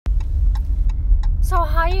So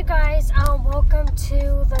hi you guys, welcome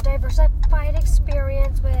to the Diversified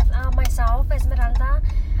Experience with myself, Esmeralda.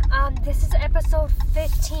 This is episode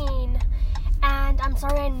 15, and I'm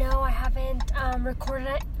sorry, I know I haven't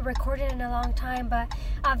recorded in a long time, but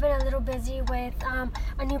I've been a little busy with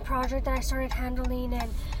a new project that I started handling and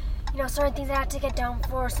certain things I had to get done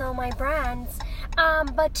for some of my brands.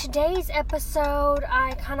 But today's episode,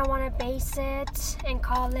 I kind of want to base it and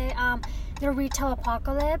call it the Retail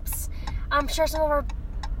Apocalypse. I'm sure some of our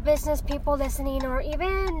business people listening, or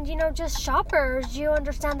even, just shoppers, you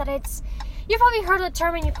understand that you've probably heard the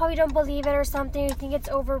term and you probably don't believe it or something. You think it's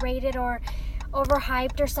overrated or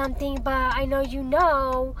overhyped or something, but I know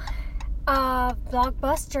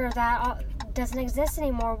Blockbuster that doesn't exist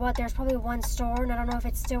anymore. There's probably one store, and I don't know if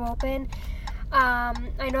it's still open.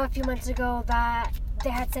 I know a few months ago that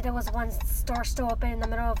they had said there was one store still open in the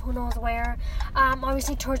middle of who knows where.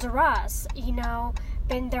 Obviously, Toys R Us,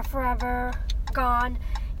 been there forever, gone.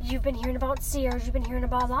 You've been hearing about Sears, you've been hearing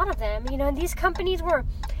about a lot of them, and these companies were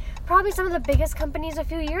probably some of the biggest companies a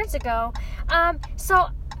few years ago. So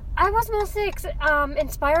I was mostly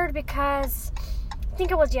inspired because I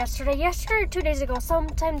think it was yesterday or 2 days ago,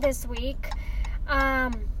 sometime this week. I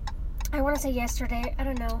want to say yesterday, I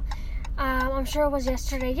don't know. I'm sure it was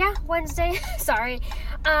yesterday. Yeah, Wednesday. Sorry.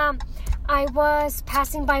 I was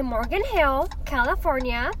passing by Morgan Hill,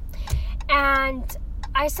 California, and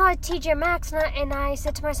I saw a TJ Maxx, and I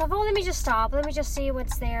said to myself, let me just stop. Let me just see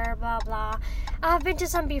what's there, blah, blah. I've been to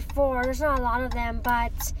some before. There's not a lot of them,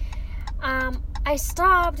 but I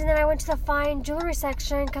stopped, and then I went to the fine jewelry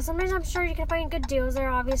section, because sometimes I'm sure you can find good deals there.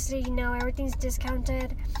 Obviously, everything's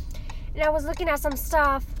discounted. And I was looking at some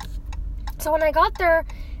stuff. So when I got there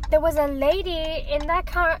was a lady in the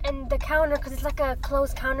counter, because it's like a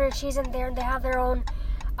closed counter, and she's in there, and they have their own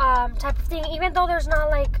type of thing, even though there's not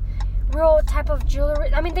like real type of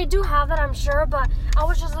jewelry. I mean, they do have that, I'm sure, but I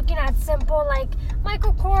was just looking at simple like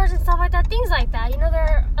Michael Kors and stuff like that, things like that.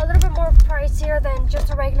 They're a little bit more pricier than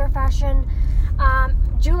just a regular fashion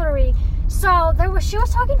jewelry. So she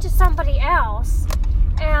was talking to somebody else,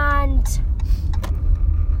 and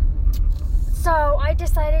so I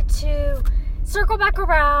decided to circle back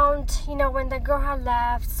around, when the girl had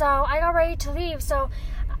left. So I got ready to leave, so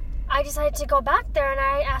I decided to go back there, and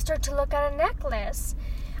I asked her to look at a necklace.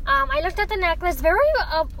 I looked at the necklace. Very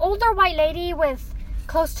older white lady with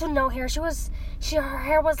close to no hair. Her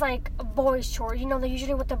hair was like boy short. They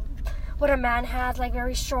usually what a man has, like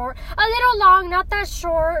very short, a little long, not that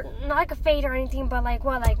short, not like a fade or anything, but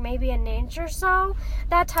like maybe an inch or so.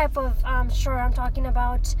 That type of short I'm talking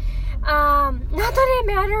about. Not that it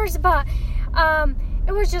matters, but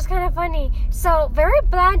it was just kind of funny. So very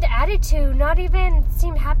bland attitude, not even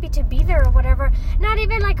seemed happy to be there or whatever. Not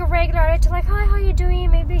even like a regular attitude, like, hi, how you doing?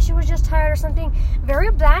 Maybe she was just tired or something. Very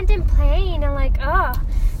bland and plain, and like, ugh.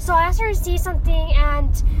 So I asked her to see something,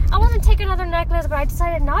 and I wasn't taking another necklace, but I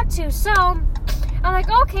decided not to. So I'm like,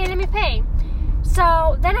 okay, let me pay.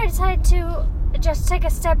 So then I decided to just take a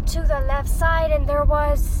step to the left side, and there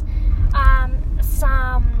was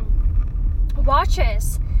some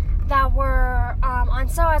watches that were on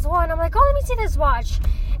sale as well, and I'm like, let me see this watch.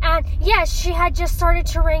 And yes, she had just started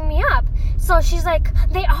to ring me up. So she's like,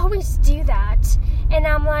 they always do that. And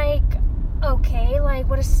I'm like, okay, like,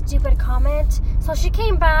 what a stupid comment. So she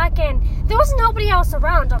came back, and there was nobody else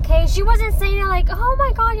around, okay? She wasn't saying it like, oh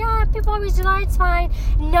my god, yeah, people always do that, it's fine.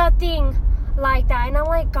 Nothing like that. And I'm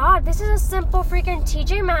like, God, this is a simple freaking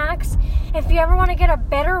TJ Maxx. If you ever want to get a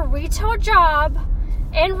better retail job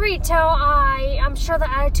in retail, I'm sure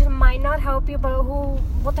the attitude might not help you, but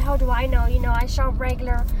what the hell do I know? I shop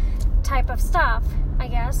regular type of stuff, I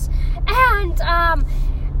guess. And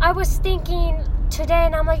I was thinking today,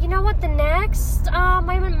 and I'm like, what, the next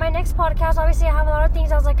my next podcast, obviously I have a lot of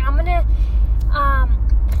things. I was like, I'm gonna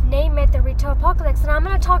name it the Retail Apocalypse, and I'm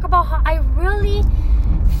gonna talk about how I really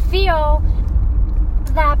feel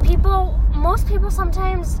that most people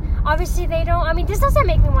sometimes, obviously they don't, this doesn't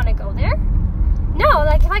make me want to go there. No,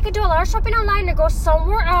 like, if I could do a lot of shopping online or go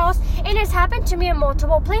somewhere else, and it's happened to me in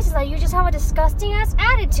multiple places, like, you just have a disgusting ass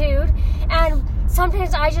attitude, and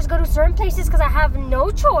sometimes I just go to certain places because I have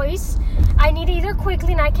no choice. I need it either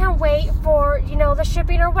quickly, and I can't wait for, the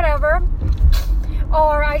shipping or whatever,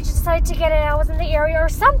 or I just decided to get it, I was in the area or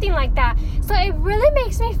something like that. So it really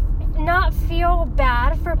makes me not feel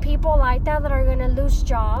bad for people like that are going to lose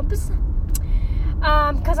jobs.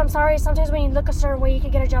 Because I'm sorry, sometimes when you look a certain way, you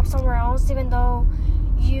can get a job somewhere else, even though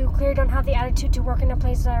you clearly don't have the attitude to work in a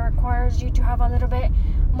place that requires you to have a little bit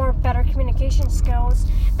more better communication skills.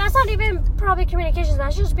 That's not even probably communications,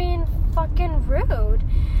 that's just being fucking rude.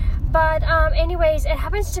 But anyways, it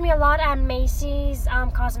happens to me a lot at Macys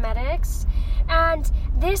cosmetics. And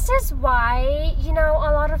this is why, a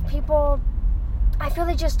lot of people, I feel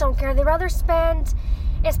they just don't care. They rather spend,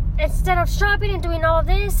 instead of shopping and doing all of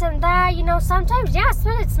this and that, sometimes,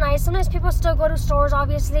 sometimes it's nice. Sometimes people still go to stores,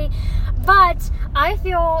 obviously. But I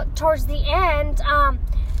feel towards the end,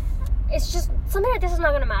 it's just, something like this is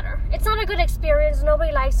not going to matter. It's not a good experience.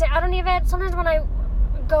 Nobody likes it. Sometimes when I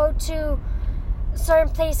go to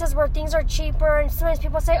certain places where things are cheaper, and sometimes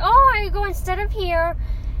people say, oh, I go instead of here,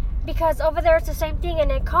 because over there it's the same thing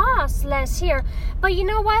and it costs less here. But you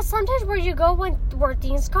know what? Sometimes where you go where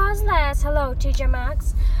things cost less, hello, TJ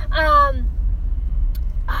Maxx,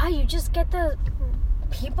 you just get the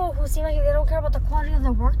people who seem like they don't care about the quality of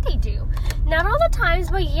the work they do. Not all the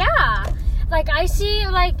times, but yeah. Like, I see,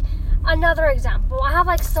 like, another example. I have,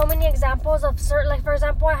 like, so many examples of certain, like, for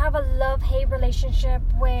example, I have a love-hate relationship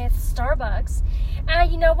with Starbucks.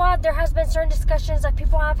 And you know what? There has been certain discussions that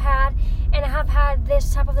people have had, and I have had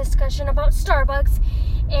this type of discussion about Starbucks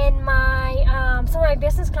in my some of my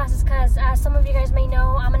business classes, because as some of you guys may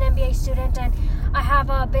know, I'm an MBA student and I have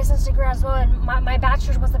a business degree as well, and my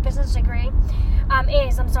bachelor's was a business degree.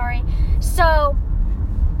 So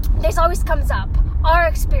this always comes up. Our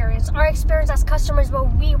experience as customers,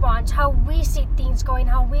 what we want, how we see things going,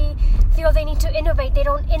 how we feel they need to innovate. They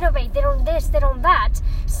don't innovate. They don't this. They don't that.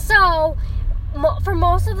 So for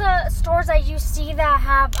most of the stores that you see that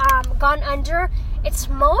have gone under, it's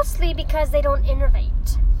mostly because they don't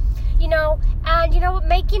innovate. And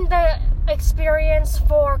making the experience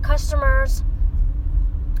for customers,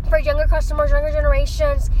 for younger customers, younger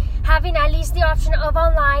generations, having at least the option of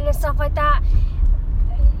online and stuff like that,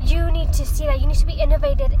 you need to see that. You need to be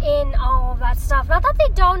innovated in all of that stuff. Not that they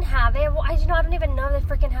don't have it. I don't even know if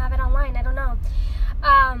they freaking have it online. I don't know.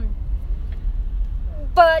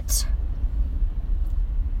 But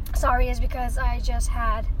sorry, is because I just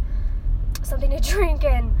had something to drink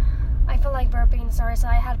and I feel like burping. Sorry, so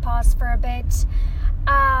I had paused for a bit.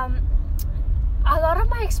 A lot of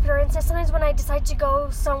my experiences, sometimes when I decide to go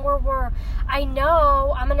somewhere where I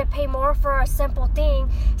know I'm going to pay more for a simple thing,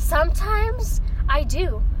 sometimes I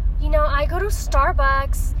do. I go to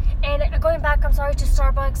Starbucks, and going back, I'm sorry, to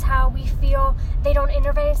Starbucks, how we feel they don't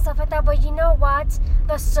innovate and stuff like that, but you know what?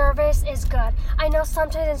 The service is good. I know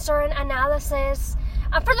sometimes in certain analysis,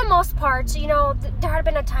 for the most part, there had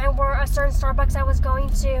been a time where a certain Starbucks I was going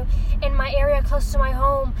to in my area close to my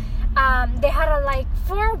home, they had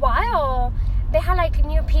for a while, they had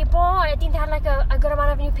new people. I think they had a good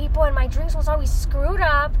amount of new people, and my drinks was always screwed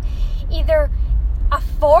up. Either a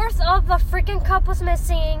fourth of the freaking cup was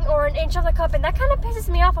missing or an inch of the cup, and that kind of pisses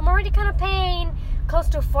me off. I'm already kind of paying close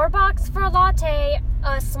to $4 for a latte,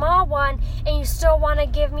 a small one, and you still want to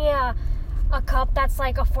give me a cup that's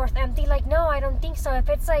a fourth empty. No, I don't think so. If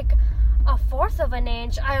it's a fourth of an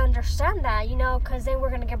inch, I understand that, because then we're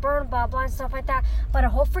going to get burned, blah, blah, and stuff like that. But a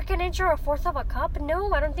whole freaking inch or a fourth of a cup?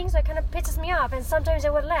 No, I don't think so. It kind of pisses me off, and sometimes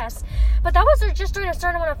it would less. But that was just during a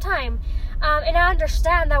certain amount of time. And I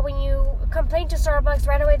understand that when you complain to Starbucks,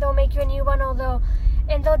 right away they'll make you a new one,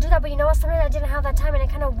 and they'll do that. But you know what? Sometimes I didn't have that time, and it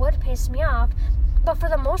kind of would piss me off. But for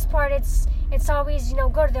the most part, it's always,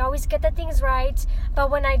 good. They always get the things right.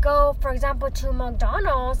 But when I go, for example, to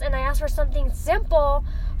McDonald's and I ask for something simple,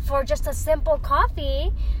 for just a simple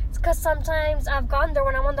coffee, it's because sometimes I've gone there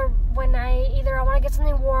when I want to get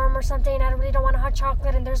something warm or something, I really don't want a hot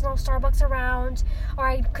chocolate and there's no Starbucks around, or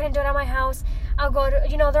I couldn't do it at my house, I'll go to,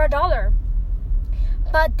 they're $1.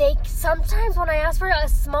 But sometimes when I ask for a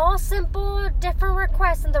small, simple, different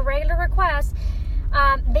request than the regular request,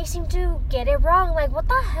 they seem to get it wrong. What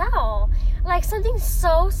the hell? Something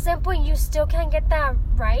so simple and you still can't get that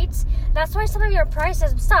right. That's why some of your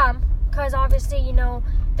prices, because obviously,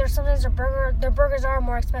 there's sometimes their burgers are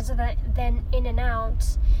more expensive than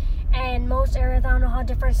In-N-Out. And most areas, I don't know how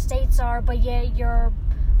different states are, but yet your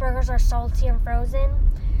burgers are salty and frozen.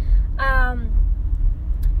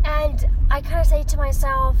 And I kind of say to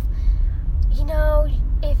myself,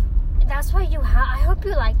 if that's what I hope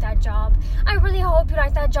you like that job. I really hope you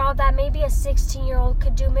like that job that maybe a 16-year-old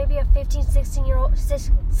could do, maybe a 15, 16-year-old,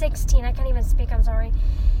 16, I can't even speak, I'm sorry,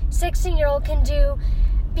 16-year-old can do.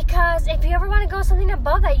 Because if you ever want to go something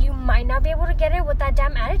above that, you might not be able to get it with that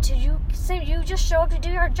damn attitude. You just show up to do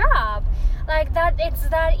your job. That, it's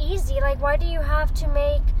that easy. Why do you have to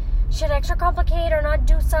make shit extra complicated or not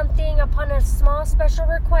do something upon a small special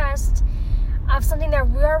request of something that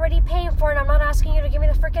we're already paying for, and I'm not asking you to give me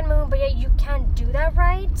the freaking moon, but yet you can't do that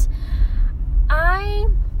right? I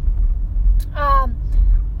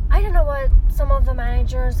don't know what some of the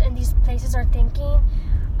managers in these places are thinking.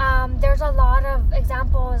 There's a lot of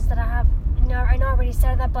examples that I know I already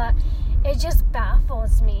said that, but it just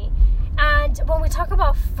baffles me. And And when we talk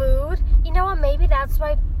about food, you know what, maybe that's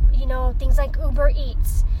why, you know, things like Uber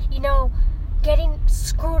Eats, you know, getting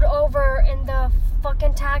screwed over in the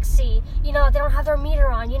fucking taxi, you know, they don't have their meter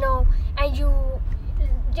on, you know, and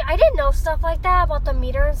I didn't know stuff like that about the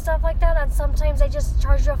meter and stuff like that, and sometimes they just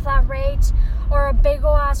charge you a flat rate or a big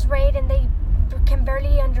ol' ass rate, and they can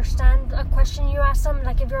barely understand a question you ask them,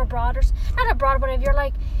 like if you're abroad, or not abroad, but if you're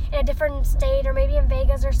like in a different state or maybe in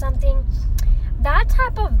Vegas or something. That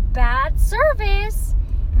type of bad service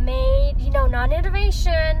made, you know, not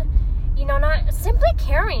innovation, you know, not simply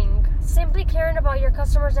caring about your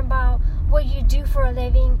customers and about what you do for a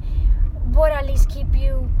living would at least keep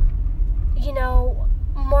you, you know,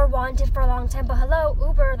 more wanted for a long time. But hello,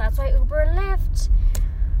 Uber, that's why Uber and Lyft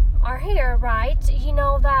are here, right? You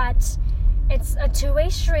know that it's a two-way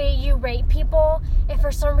street. You rate people. If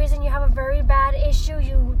for some reason you have a very bad issue,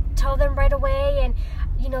 you tell them right away, and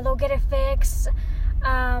you know they'll get it fixed,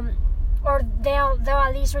 or they'll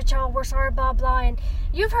at least reach out, we're sorry, blah blah. And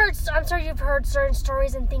I'm sure you've heard certain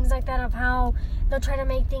stories and things like that of how they'll try to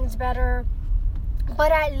make things better.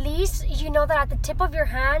 But at least you know that at the tip of your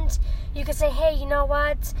hand, you can say, hey, you know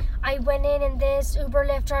what? I went in and this Uber,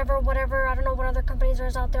 Lyft driver, whatever. I don't know what other companies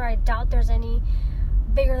there's out there. I doubt there's any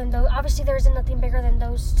bigger than those. Obviously, there isn't nothing bigger than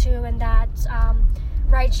those two and that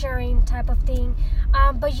ride-sharing type of thing.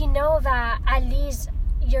 But you know that at least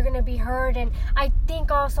you're going to be heard. And I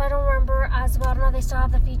think also, I don't remember as well. I don't know if they still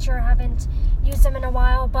have the feature. I haven't used them in a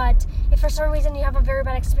while. But if for some reason you have a very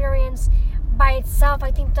bad experience by itself,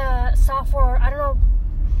 I think the software, I don't know,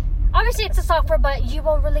 obviously it's a software, but you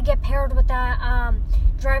won't really get paired with that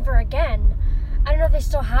driver again. I don't know if they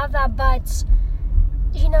still have that, but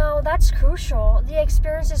you know, that's crucial. The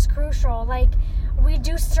experience is crucial. Like, we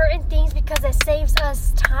do certain things because it saves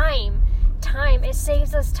us time. It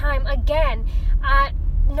saves us time. Again,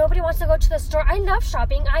 nobody wants to go to the store. I love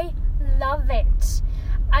shopping. I love it.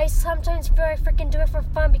 I sometimes feel I freaking do it for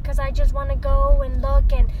fun because I just want to go and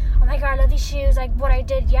look and, oh my god, I love these shoes. Like what I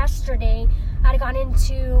did yesterday, I'd gone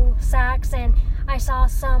into Saks and I saw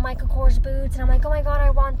some Michael Kors boots and I'm like, oh my god,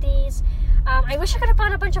 I want these. I wish I could have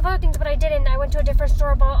found a bunch of other things, but I didn't. I went to a different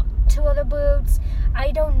store, bought 2 other boots.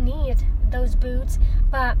 I don't need those boots,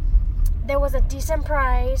 but there was a decent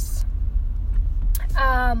price.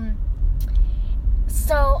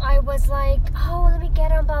 So I was like, oh, let me get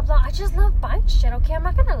them, blah, blah. I just love buying shit, okay? I'm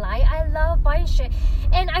not gonna lie. I love buying shit.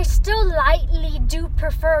 And I still lightly do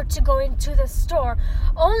prefer to go into the store.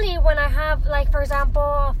 Only when I have, like, for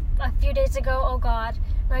example, a few days ago, oh, God.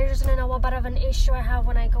 Now you're just gonna know what bit of an issue I have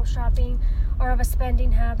when I go shopping or of a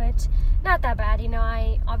spending habit. Not that bad, you know.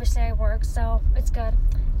 Obviously I work, so it's good.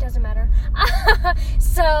 Doesn't matter.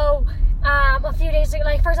 So, a few days ago,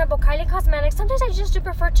 like, for example, Kylie Cosmetics, sometimes I just do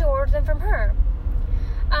prefer to order them from her.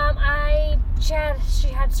 She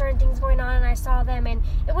had certain things going on and I saw them and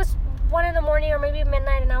it was 1 a.m. or maybe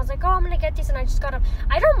midnight and I was like, oh, I'm gonna get these, and I just got them.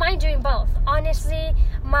 I don't mind doing both. Honestly,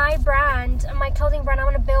 my clothing brand, I'm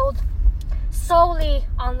gonna build solely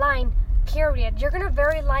online, period. I'm gonna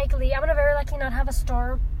very likely not have a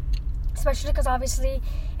store, especially because obviously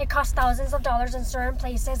it costs thousands of dollars in certain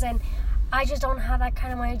places and I just don't have that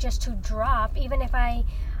kind of money just to drop. Even if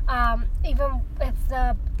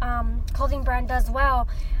the clothing brand does well,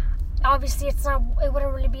 obviously it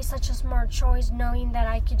wouldn't really be such a smart choice, knowing that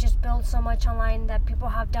I could just build so much online that people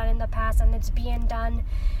have done in the past and it's being done,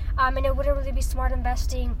 and it wouldn't really be smart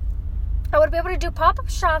investing. I would be able to do pop-up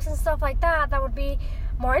shops and stuff like that. That would be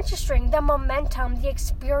more interesting. The momentum, the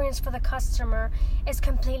experience for the customer is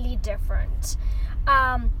completely different.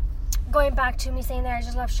 Going back to me saying that I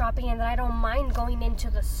just love shopping and that I don't mind going into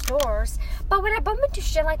the stores, but when I bump into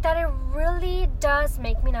shit like that, it really does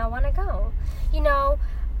make me not want to go. You know,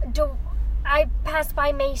 I pass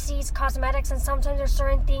by Macys Cosmetics and sometimes there's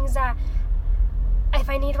certain things that if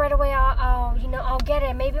I need right away, I'll get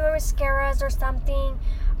it. Maybe my mascaras or something,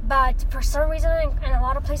 but for some reason in a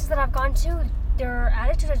lot of places that I've gone to, their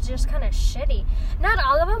attitude is just kind of shitty. Not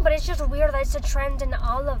all of them, but it's just weird that it's a trend in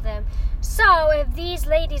all of them. So if these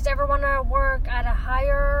ladies ever want to work at a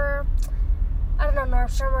higher, I don't know,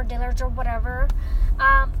 Nordstrom or Dillard's or whatever,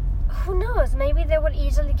 who knows? Maybe they would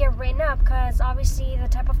easily get written up because obviously the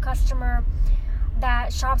type of customer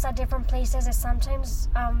that shops at different places is sometimes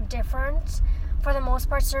different. For the most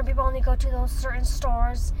part, certain people only go to those certain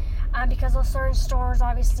stores because those certain stores,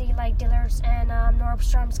 obviously, like Dillard's and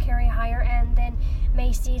Nordstrom's, carry higher end than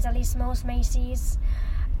Macys, at least most Macys.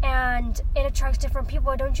 And it attracts different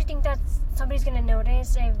people. Don't you think that somebody's going to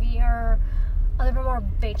notice if you're a little bit more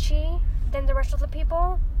bitchy than the rest of the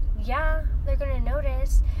people? Yeah, they're going to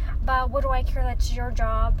notice. But what do I care? That's your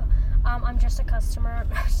job. I'm just a customer. I'm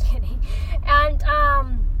just kidding. And,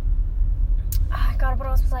 God, what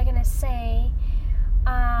else was I gonna say?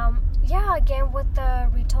 Yeah, again, with the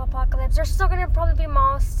retail apocalypse, there's still gonna probably be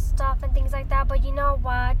mall stuff and things like that, but you know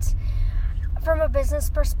what? From a business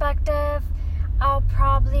perspective, I'll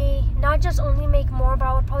probably not just only make more, but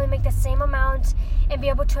I would probably make the same amount and be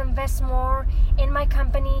able to invest more in my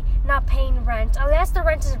company, not paying rent. Unless the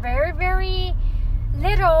rent is very, very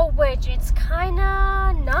little, which it's kind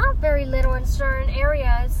of not very little in certain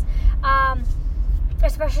areas.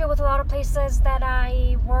 Especially with a lot of places that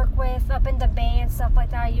I work with up in the Bay and stuff like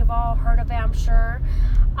that. You've all heard of it, I'm sure.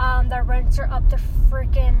 The rents are up the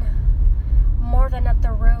freaking more than up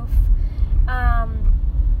the roof.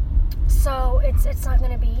 So it's not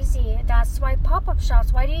going to be easy. That's why pop-up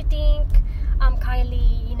shops. Why do you think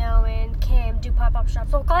Kylie, and Kim do pop-up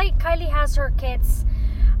shops? Well, Kylie has her kids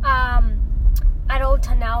at Old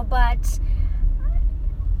Town now, but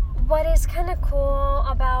what is kind of cool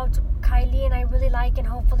about Kylie, and I really like, and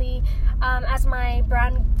hopefully as my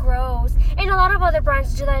brand grows, and a lot of other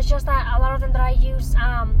brands do that, it's just that a lot of them that I use,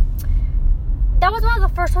 that was one of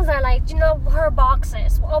the first ones that I liked, her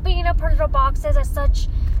boxes, opening up her little boxes as such,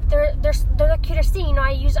 they're the cutest thing,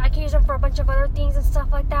 I can use them for a bunch of other things and stuff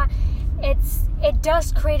like that. It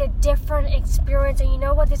does create a different experience, and you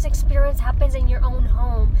know what, this experience happens in your own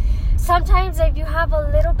home. Sometimes if you have a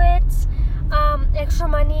little bit extra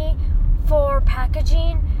money for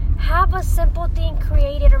packaging, have a simple thing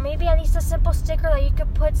created, or maybe at least a simple sticker that you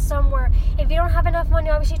could put somewhere. If you don't have enough money,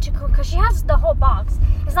 obviously, because she has the whole box.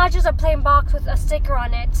 It's not just a plain box with a sticker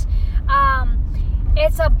on it.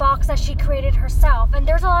 It's a box that she created herself. And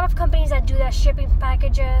there's a lot of companies that do that, shipping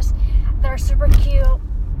packages that are super cute,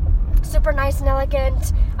 super nice and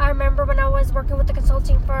elegant. I remember when I was working with the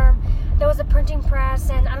consulting firm, there was a printing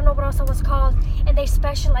press, and I don't know what else it was called, and they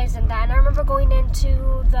specialized in that. And I remember going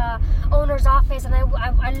into the owner's office, and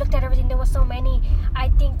I looked at everything. There was so many. I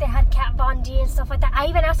think they had Kat Von D and stuff like that. I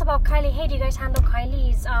even asked about Kylie. Hey, do you guys handle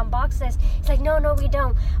Kylie's boxes? It's like, no, we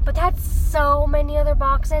don't. But that's so many other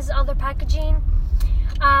boxes, other packaging.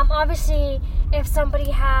 Obviously, if somebody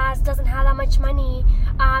doesn't have that much money,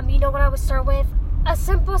 you know what I would start with? A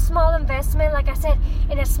simple small investment, like I said,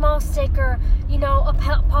 in a small sticker, a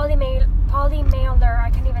poly mailer,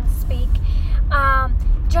 I can't even speak,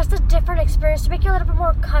 just a different experience to make it a little bit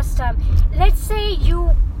more custom. Let's say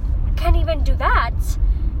you can't even do that.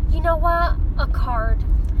 You know what? A card,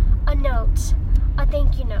 a note, a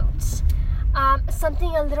thank you note,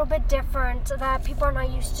 something a little bit different that people are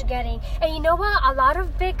not used to getting. And you know what? A lot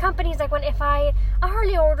of big companies, like if I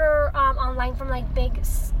hardly order online from like big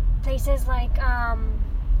places like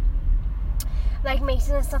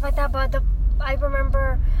Macys and stuff like that, but I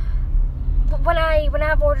remember when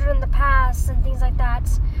I've ordered in the past and things like that,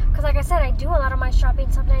 because like I said, I do a lot of my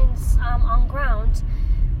shopping sometimes on ground,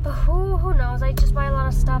 but who knows, I just buy a lot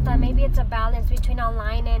of stuff that maybe it's a balance between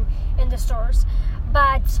online and in the stores.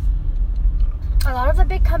 But a lot of the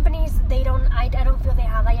big companies, I don't feel they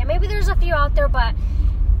have that yet. Maybe there's a few out there, but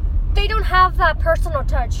they don't have that personal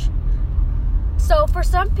touch. So for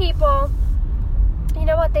some people, you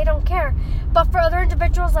know what, they don't care. But for other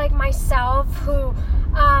individuals like myself, who,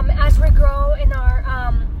 as we grow in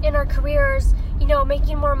our careers,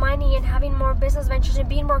 making more money and having more business ventures and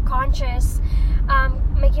being more conscious,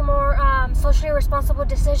 making more socially responsible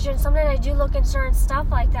decisions, sometimes I do look in certain stuff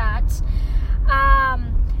like that.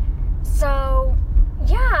 So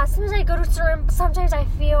yeah, as soon as I go to sometimes I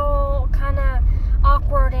feel kind of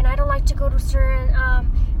awkward, and I don't like to go to certain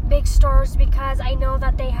big stores, because I know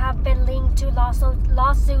that they have been linked to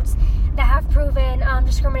lawsuits that have proven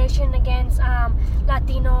discrimination against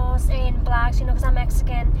Latinos and blacks, because I'm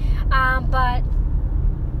Mexican, but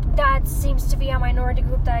that seems to be a minority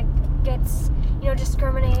group that gets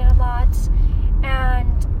discriminated a lot.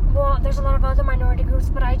 And well, there's a lot of other minority groups,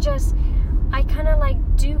 but I kind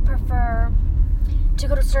of do prefer to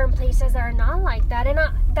go to certain places that are not like that, and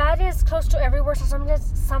that is close to everywhere. So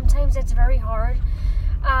sometimes it's very hard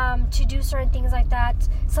to do certain things like that.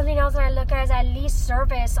 Something else that I look at is at least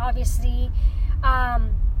service, obviously,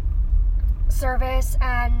 service,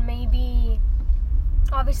 and maybe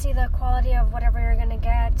obviously the quality of whatever you're gonna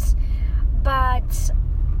get. But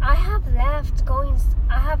I have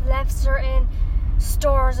left certain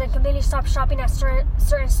stores and completely stopped shopping at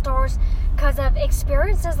certain stores because of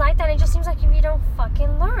experiences like that. It just seems like you don't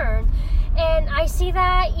fucking learn. And I see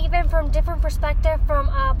that even from different perspective, from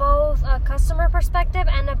both a customer perspective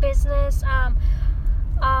and a business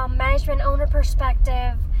management owner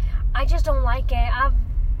perspective. I just don't like it.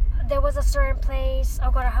 There was a certain place,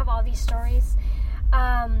 oh god, I have all these stories.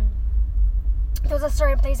 There was a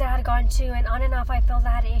certain place that I had gone to, and on and off I felt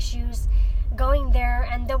I had issues going there,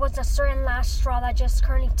 and there was a certain last straw that just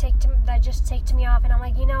ticked me off. And I'm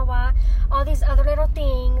like, you know what? All these other little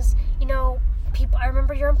things, people. I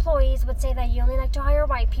remember your employees would say that you only like to hire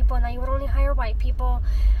white people, and that you would only hire white people.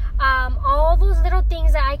 All those little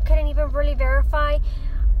things that I couldn't even really verify.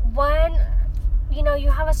 When you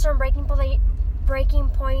have a certain breaking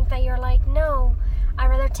point that you're like, no, I'd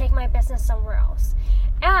rather take my business somewhere else.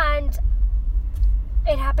 And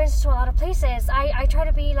it happens to a lot of places. I try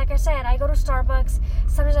to be, like I said, I go to Starbucks.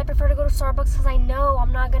 Sometimes I prefer to go to Starbucks because I know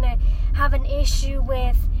I'm not going to have an issue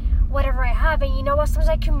with whatever I have. And you know what? Sometimes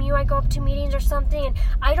I commute, I go up to meetings or something, and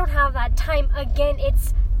I don't have that time. Again,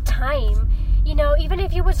 it's time. Even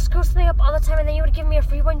if you would screw something up all the time and then you would give me a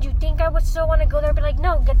free one, you think I would still want to go there and be like,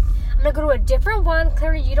 no, I'm going to go to a different one.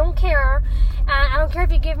 Clearly, you don't care. And I don't care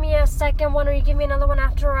if you give me a second one or you give me another one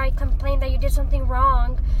after I complain that you did something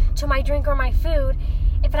wrong to my drink or my food.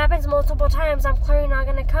 If it happens multiple times, I'm clearly not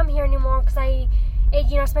going to come here anymore because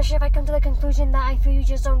especially if I come to the conclusion that I feel you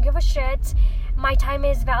just don't give a shit. My time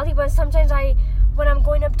is valuable. And sometimes when I'm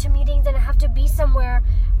going up to meetings and I have to be somewhere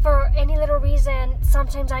for any little reason,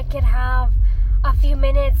 sometimes I could have a few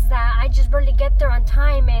minutes that I just barely get there on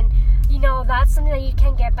time, and that's something that you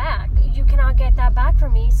can't get back. You cannot get that back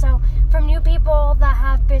from me. So from new people that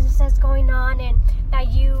have businesses going on and that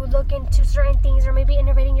you look into certain things, or maybe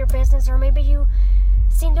innovating your business, or maybe you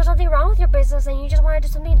seen there's something wrong with your business and you just want to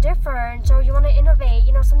do something different, or you want to innovate,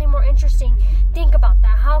 something more interesting, think about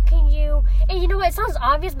that. How can you, and it sounds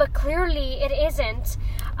obvious, but clearly it isn't.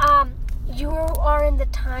 You are in the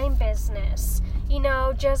time business.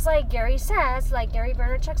 Just like Gary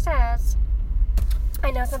Vaynerchuk says.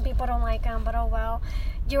 I know some people don't like him, but oh well.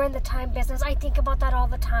 You're in the time business. I think about that all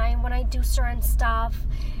the time when I do certain stuff.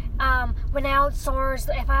 When I outsource,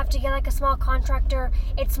 if I have to get like a small contractor,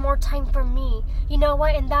 it's more time for me. You know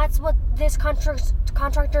what? And that's what this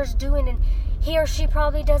contractor's doing. And he or she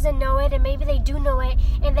probably doesn't know it, and maybe they do know it,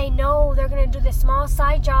 and they know they're going to do this small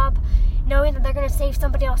side job, knowing that they're going to save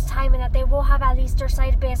somebody else time, and that they will have at least their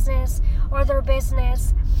side business or their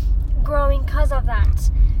business growing because of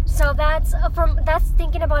that. So that's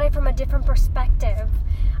thinking about it from a different perspective.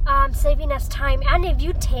 Saving us time. And if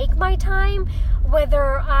you take my time,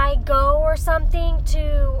 whether I go or something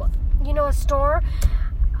to, a store,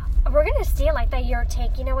 we're going to steal like that. You're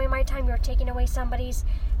taking away my time. You're taking away somebody's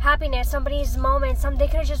happiness, somebody's moment. They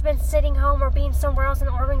could have just been sitting home or being somewhere else and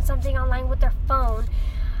ordering something online with their phone.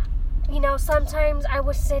 Sometimes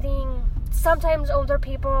older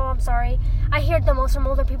people, I hear the most from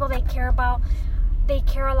older people, they care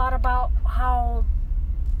a lot about how,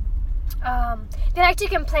 they like to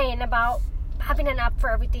complain about having an app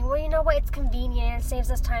for everything. Well, you know what? It's convenient. It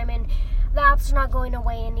saves us time, and the apps are not going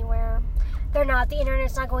away anywhere. They're not. The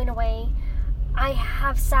internet's not going away. I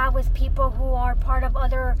have sat with people who are part of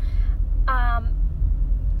other,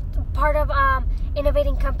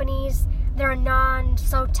 innovating companies. They're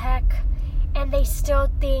non-so-tech, and they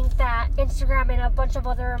still think that Instagram and a bunch of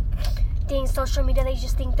other things, social media, they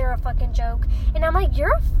just think they're a fucking joke. And I'm like,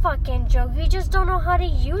 you're a fucking joke. You just don't know how to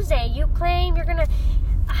use it. You claim you're gonna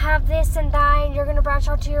have this and that, and you're gonna branch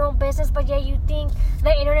out to your own business, but yet you think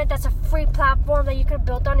the internet, that's a free platform that you could have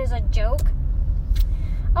built on, is a joke.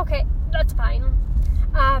 Okay, that's fine.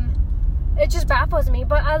 It just baffles me.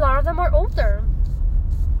 But a lot of them are older,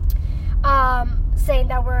 saying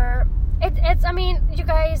that you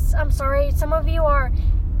guys, I'm sorry, some of you are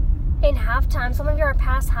in halftime, some of you are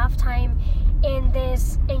past halftime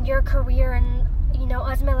in your career, and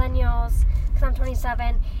us millennials, because I'm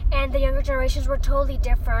 27, and the younger generations were totally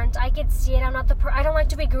different. I could see it. I don't like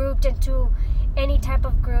to be grouped into any type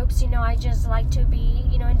of groups. I just like to be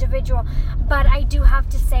individual. But I do have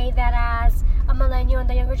to say that as a millennial and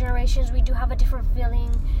the younger generations, we do have a different feeling,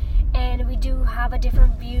 and we do have a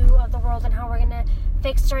different view of the world and how we're gonna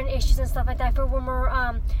fix certain issues and stuff like that. I feel we're more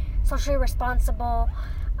socially responsible.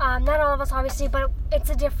 Not all of us, obviously, but it's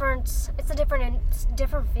a different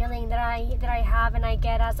feeling that I have and I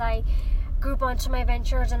get as I group onto my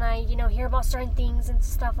ventures, and I hear about certain things and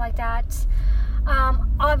stuff like that.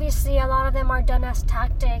 Obviously, a lot of them are done as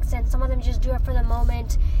tactics, and some of them just do it for the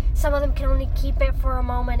moment. Some of them can only keep it for a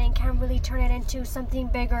moment and can't really turn it into something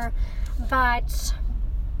bigger. But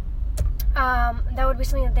that would be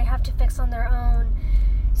something that they have to fix on their own.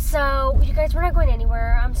 So, you guys, we're not going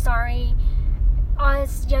anywhere. I'm sorry.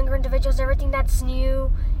 Us younger individuals, everything that's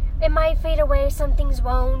new, it might fade away. Some things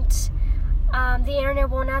won't. The internet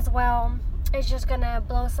won't as well. It's just gonna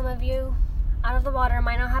blow some of you out of the water. It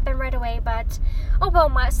might not happen right away, but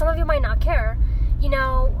some of you might not care.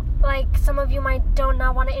 Like some of you might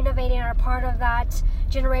not want to innovate and are part of that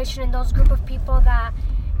generation and those group of people that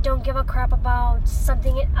don't give a crap about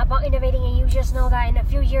something, about innovating, and you just know that in a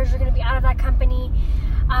few years you're going to be out of that company,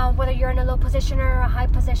 whether you're in a low position or a high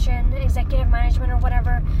position, executive management or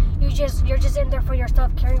whatever. You're just in there for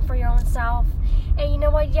yourself, caring for your own self. And you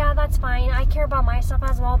know what? Yeah, that's fine. I care about myself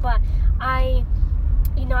as well, but I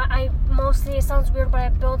mostly, it sounds weird, but I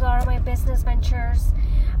build a lot of my business ventures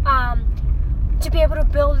to be able to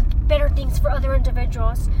build better things for other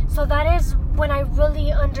individuals. So that is when I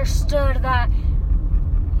really understood that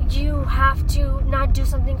you have to not do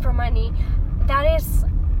something for money. That is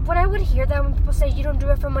when I would hear that, when people say you don't do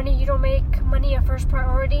it for money, you don't make money a first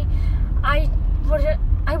priority. I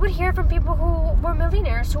would hear from people who were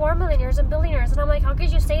millionaires, who are millionaires and billionaires, and I'm like, how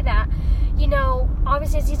could you say that?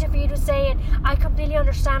 Obviously it's easy for you to say, and I completely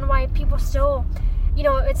understand why people still,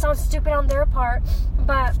 it sounds stupid on their part,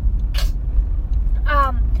 but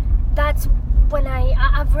that's when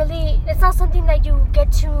I've really, it's not something that you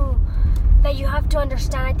that you have to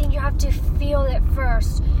understand. I think you have to feel it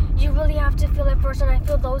first. You really have to feel it first, and I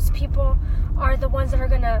feel those people are the ones that are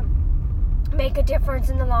gonna make a difference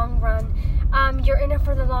in the long run. You're in it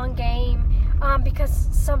for the long game, because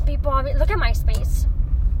some people, look at MySpace.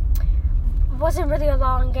 It wasn't really a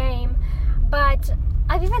long game, but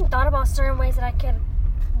I've even thought about certain ways that I could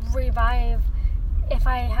revive if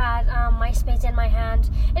I had MySpace in my hand.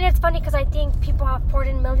 And it's funny because I think people have poured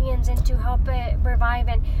in millions in to help it revive,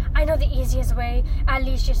 and I know the easiest way, at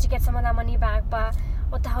least, just to get some of that money back, but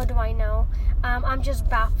what the hell do I know? I'm just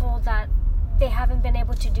baffled that they haven't been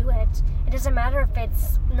able to do it. It doesn't matter if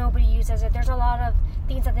nobody uses it. There's a lot of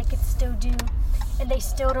things that they could still do, and they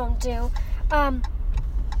still don't do.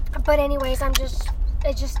 But anyways, I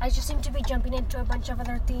just seem to be jumping into a bunch of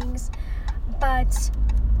other things. But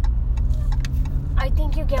I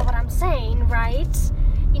think you get what I'm saying, right?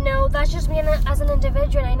 That's just me as an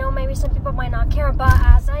individual. I know maybe some people might not care, but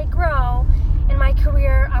as I grow in my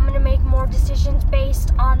career, I'm going to make more decisions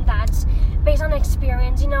based on that, based on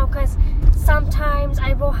experience, because sometimes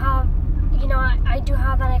I will have, I do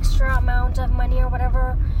have that extra amount of money or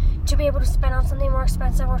whatever to be able to spend on something more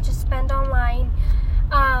expensive or to spend online.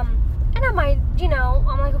 And I might,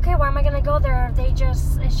 I'm like, okay, why am I going to go there?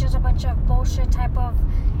 It's just a bunch of bullshit type of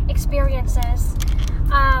experiences.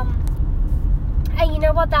 And you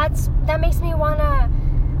know what? That makes me want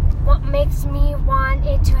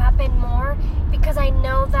it to happen more, because I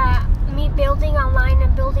know that me building online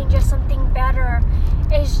and building just something better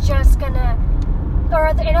is just gonna,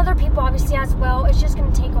 and other people obviously as well, it's just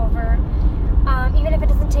gonna take over. Even if it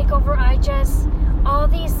doesn't take over, all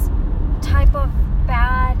these type of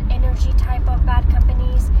bad energy, type of bad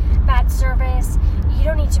companies, bad service, you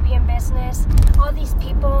don't need to be in business. All these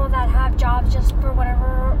people that have jobs just for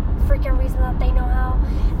whatever freaking reason that they know how,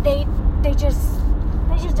 they just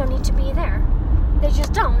don't need to be there. They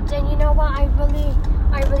just don't. And you know what? I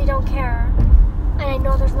really don't care. And I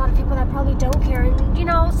know there's a lot of people that probably don't care. And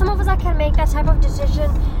some of us that can make that type of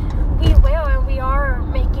decision, we will, and we are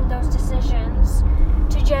making those decisions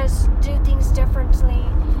to just do things differently.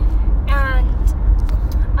 And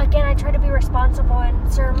again, I try to be responsible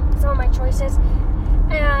in some of my choices,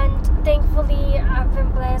 and thankfully I've been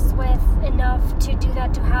blessed with enough to do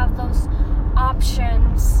that, to have those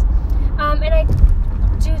options. And I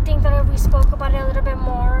do think that if we spoke about it a little bit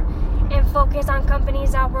more and focus on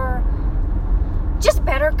companies that were just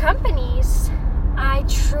better companies, I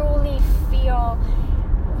truly feel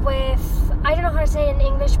I don't know how to say it in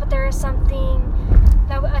English, but there is something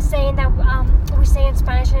a saying that we say in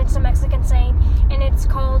Spanish, and it's a Mexican saying, and it's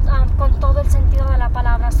called con todo el sentido de la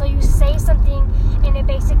palabra. So you say something, and it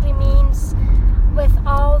basically means with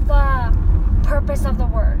all the purpose of the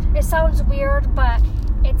word. It sounds weird, but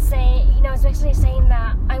it's basically saying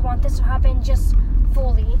that I want this to happen just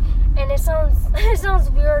fully. And it sounds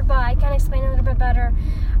weird, but I can explain it a little bit better.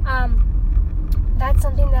 That's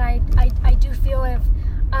something that I do feel, if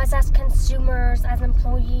us as consumers, as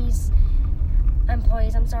employees,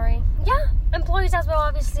 as well,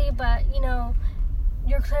 obviously, but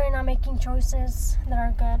you're clearly not making choices that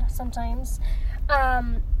are good sometimes.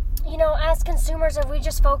 As consumers, if we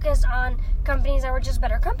just focused on companies that were just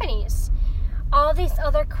better companies, all these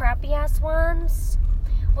other crappy ass ones,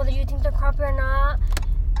 whether you think they're crappy or not,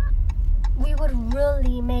 we would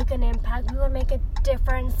really make an impact. We would make a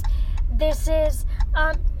difference. This is,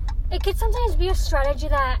 it could sometimes be a strategy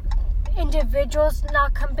that individuals,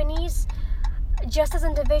 not companies, just as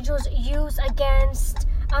individuals, use against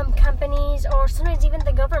companies, or sometimes even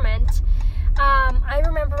the government. I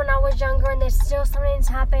remember when I was younger, and this still sometimes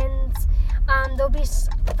happens. There'll be,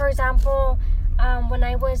 for example, when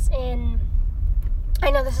I was I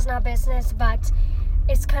know this is not business, but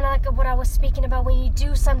it's kind of like what I was speaking about. When you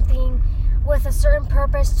do something with a certain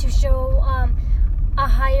purpose to show a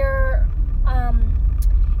higher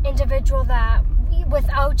individual that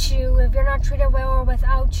without you, if you're not treated well or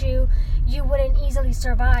without you, you wouldn't easily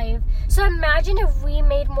survive. So imagine if we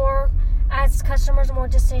made more, as customers, more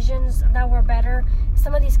decisions that were better,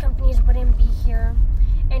 some of these companies wouldn't be here.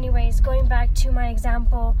 Anyways, going back to my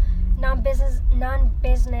example,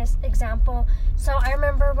 non-business example. So I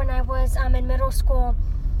remember when I was in middle school,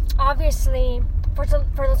 obviously, for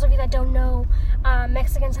those of you that don't know,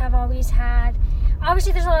 Mexicans have always had,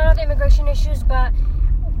 obviously there's a lot of immigration issues, but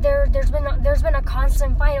there's been a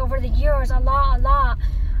constant fight over the years, a lot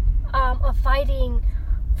of fighting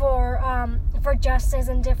for justice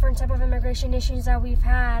and different type of immigration issues that we've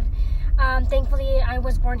had. Thankfully, I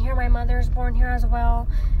was born here. My mother's born here as well.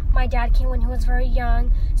 My dad came when he was very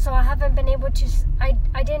young, so I haven't been able to.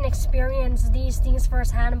 I didn't experience these things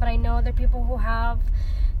firsthand, but I know other people who have,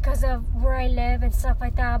 because of where I live and stuff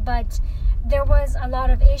like that. But there was a lot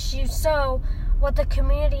of issues. So what the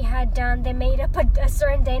community had done, they made up a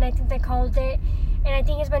certain day, and I think they called it. And I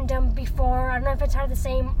think it's been done before. I don't know if it's had the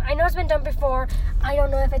same. I know it's been done before. I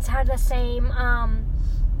don't know if it's had the same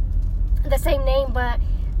name, but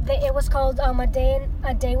it was called a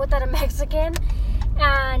day without a Mexican.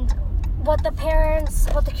 And what the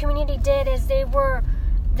community did is it was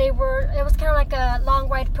kind of like a long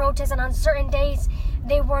ride protest, and on certain days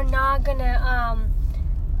they were not gonna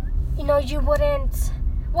you wouldn't,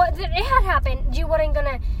 it had happened, you wouldn't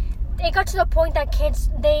gonna, it got to the point that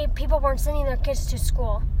people weren't sending their kids to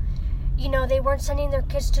school. They weren't sending their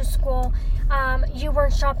kids to school. You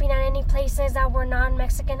weren't shopping at any places that were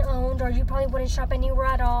non-Mexican owned, or you probably wouldn't shop anywhere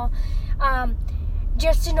at all.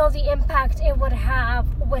 Just to know the impact it would have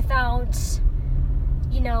without,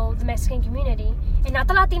 the Mexican community. And not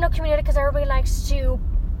the Latino community, because everybody likes to,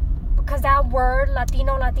 because that word,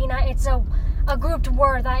 Latino, Latina, it's a grouped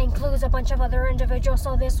word that includes a bunch of other individuals.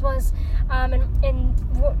 So this was, in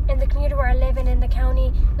the community where I live in the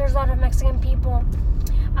county, there's a lot of Mexican people.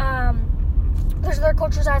 There's other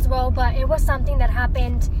cultures as well, but it was something that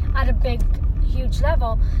happened at a huge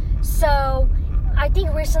level. So I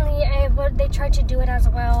think recently they tried to do it as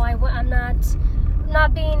well. I'm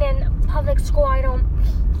not being in public school.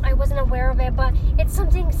 I wasn't aware of it, but it's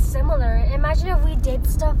something similar. Imagine if we did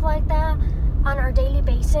stuff like that on our daily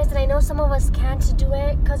basis. And I know some of us can't do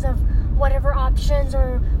it because of whatever options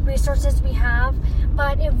or resources we have.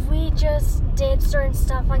 But if we just did certain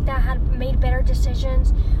stuff like that, had made better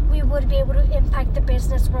decisions, we would be able to impact the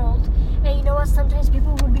business world. And you know what? Sometimes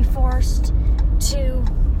people would be forced to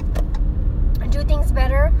do things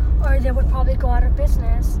better, or they would probably go out of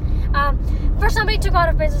business. For somebody to go out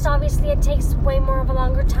of business, obviously it takes way more of a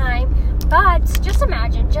longer time, but just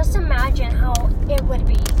imagine how it would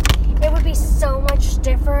be. It would be so much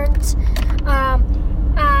different.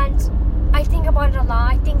 And I think about it a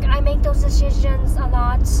lot. I think I make those decisions a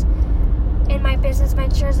lot in my business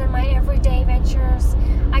ventures and my everyday ventures.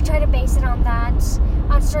 I try to base it on that,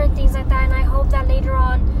 on certain things like that, and I hope that later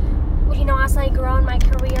on, as I grow in my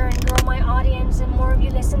career and grow my audience and more of you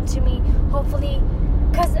listen to me, hopefully,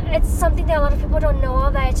 because it's something that a lot of people don't know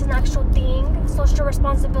of, that it's an actual thing, social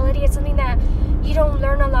responsibility. It's something that you don't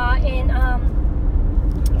learn a lot in,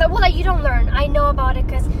 that you don't learn. I know about it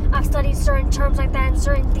because I've studied certain terms like that and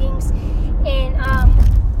certain things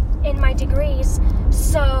in my degrees.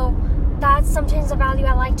 So that's sometimes the value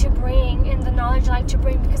I like to bring and the knowledge I like to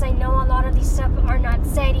bring, because I know a lot of these stuff are not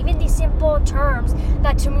said. Even these simple terms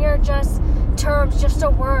that to me are just terms, just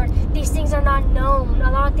a word. These things are not known.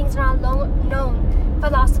 A lot of things are not known.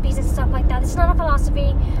 Philosophies and stuff like that. It's not a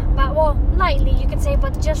philosophy, but, lightly you could say,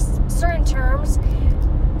 but just certain terms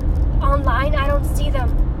online, I don't see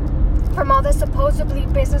them from all the supposedly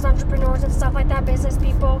business entrepreneurs and stuff like that, business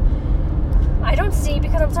people. I don't see,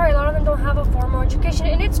 because I'm sorry, a lot of them don't have a formal education,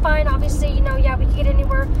 and it's fine, obviously, we can get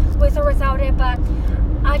anywhere with or without it, but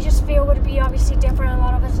I just feel it would be obviously different. A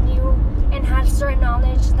lot of us knew and had certain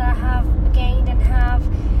knowledge that I have gained and have.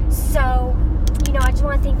 So, I just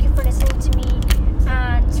want to thank you for listening to me,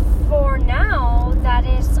 and for now, that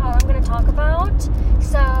is all I'm going to talk about.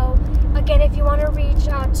 So, again, if you want to reach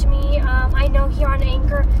out to me, I know here on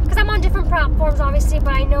Anchor, because I'm on different platforms, obviously,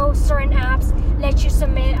 but I know certain apps let you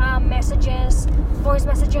submit messages, voice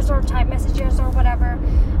messages, or type messages, or whatever.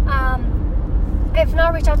 If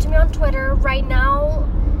not, reach out to me on Twitter. Right now,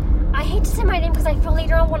 I hate to say my name because I feel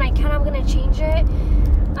later on when I can, I'm going to change it.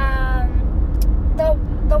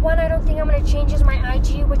 The one I don't think I'm going to change is my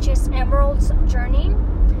IG, which is Emerald's Journey.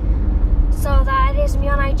 So that is me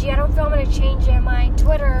on IG. I don't feel I'm going to change it. My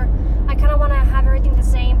Twitter, I kind of want to have everything the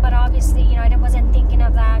same, but obviously, I wasn't thinking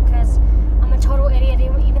of that because I'm a total idiot,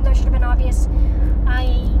 even though it should have been obvious.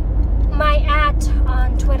 My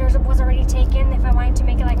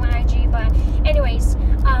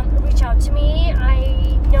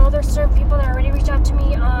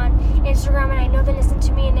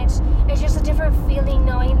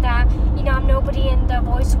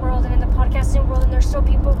voice world and in the podcasting world, and there's still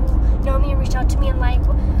people who know me